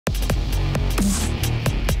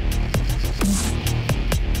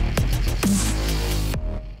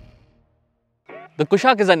The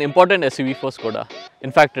Kushaq is an important SUV for Skoda.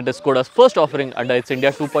 In fact, it is Skoda's first offering under its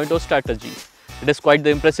India 2.0 strategy. It is quite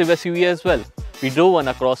the impressive SUV as well. We drove one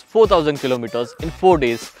across 4,000 kilometers in 4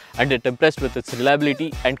 days and it impressed with its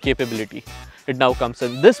reliability and capability. It now comes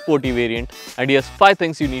in this sporty variant, and here's 5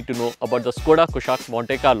 things you need to know about the Skoda Kushaq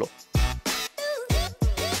Monte Carlo.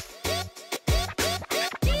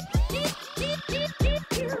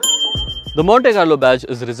 The Monte Carlo badge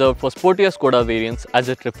is reserved for sportier Skoda variants as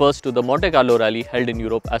it refers to the Monte Carlo rally held in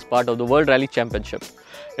Europe as part of the World Rally Championship.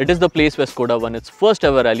 It is the place where Skoda won its first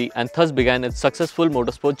ever rally and thus began its successful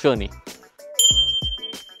motorsport journey.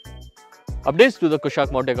 Updates to the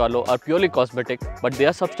Kushaq Monte Carlo are purely cosmetic, but they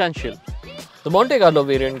are substantial. The Monte Carlo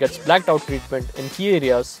variant gets blacked out treatment in key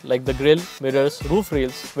areas like the grille, mirrors, roof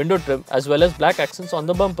rails, window trim as well as black accents on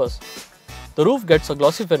the bumpers. The roof gets a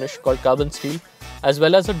glossy finish called carbon steel as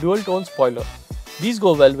well as a dual tone spoiler. These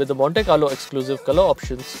go well with the Monte Carlo exclusive color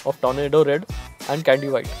options of Tornado Red and Candy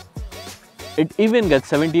White. It even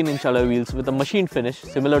gets 17-inch alloy wheels with a machined finish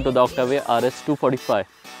similar to the Octavia RS245.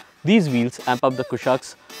 These wheels amp up the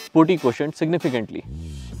Kushaq's sporty quotient significantly.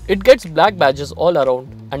 It gets black badges all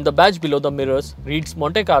around and the badge below the mirrors reads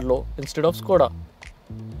Monte Carlo instead of Skoda.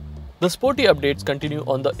 The sporty updates continue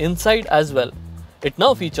on the inside as well. It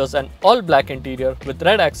now features an all-black interior with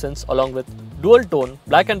red accents along with dual-tone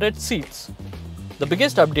black and red seats. The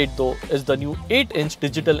biggest update though is the new 8-inch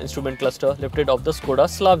digital instrument cluster lifted off the Skoda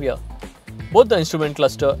Slavia. Both the instrument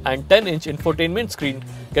cluster and 10-inch infotainment screen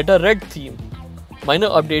get a red theme. Minor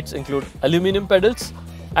updates include aluminum pedals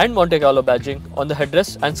and Monte Carlo badging on the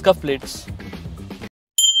headrest and scuff plates.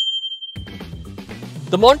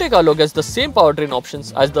 The Monte Carlo gets the same powertrain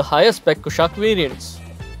options as the higher spec Kushaq variants.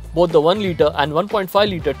 Both the 1 litre and 1.5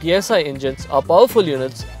 litre TSI engines are powerful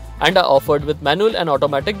units and are offered with manual and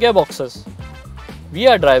automatic gearboxes. We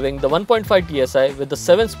are driving the 1.5 TSI with the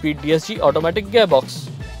 7-speed DSG automatic gearbox.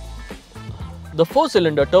 The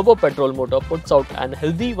 4-cylinder turbo petrol motor puts out an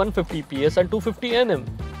healthy 150 PS and 250 Nm.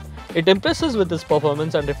 It impresses with its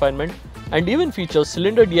performance and refinement and even features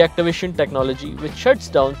cylinder deactivation technology which shuts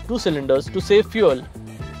down 2 cylinders to save fuel.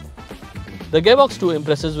 The gearbox too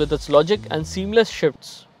impresses with its logic and seamless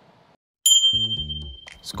shifts.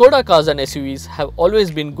 Skoda cars and SUVs have always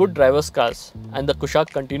been good drivers' cars, and the Kushaq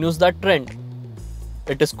continues that trend.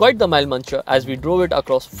 It is quite the mile muncher as we drove it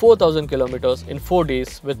across 4,000 kilometers in 4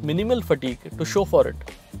 days with minimal fatigue to show for it.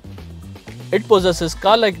 It possesses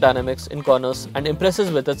car-like dynamics in corners and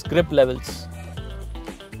impresses with its grip levels.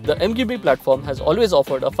 The MGB platform has always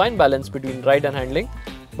offered a fine balance between ride and handling,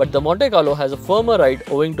 but the Monte Carlo has a firmer ride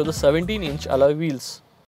owing to the 17-inch alloy wheels.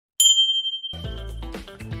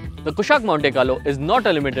 The Kushaq Monte Carlo is not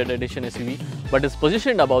a limited edition SUV but is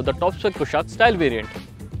positioned above the top-spec Kushaq style variant.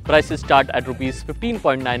 Prices start at Rs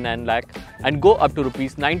 15.99 lakh and go up to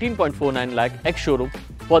Rs 19.49 lakh ex-showroom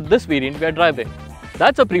for this variant we are driving.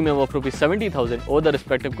 That's a premium of Rs 70,000 over the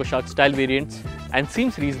respective Kushaq style variants and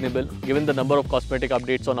seems reasonable given the number of cosmetic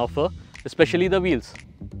updates on offer, especially the wheels.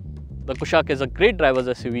 The Kushaq is a great driver's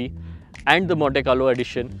SUV and the Monte Carlo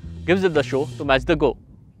edition gives it the show to match the go.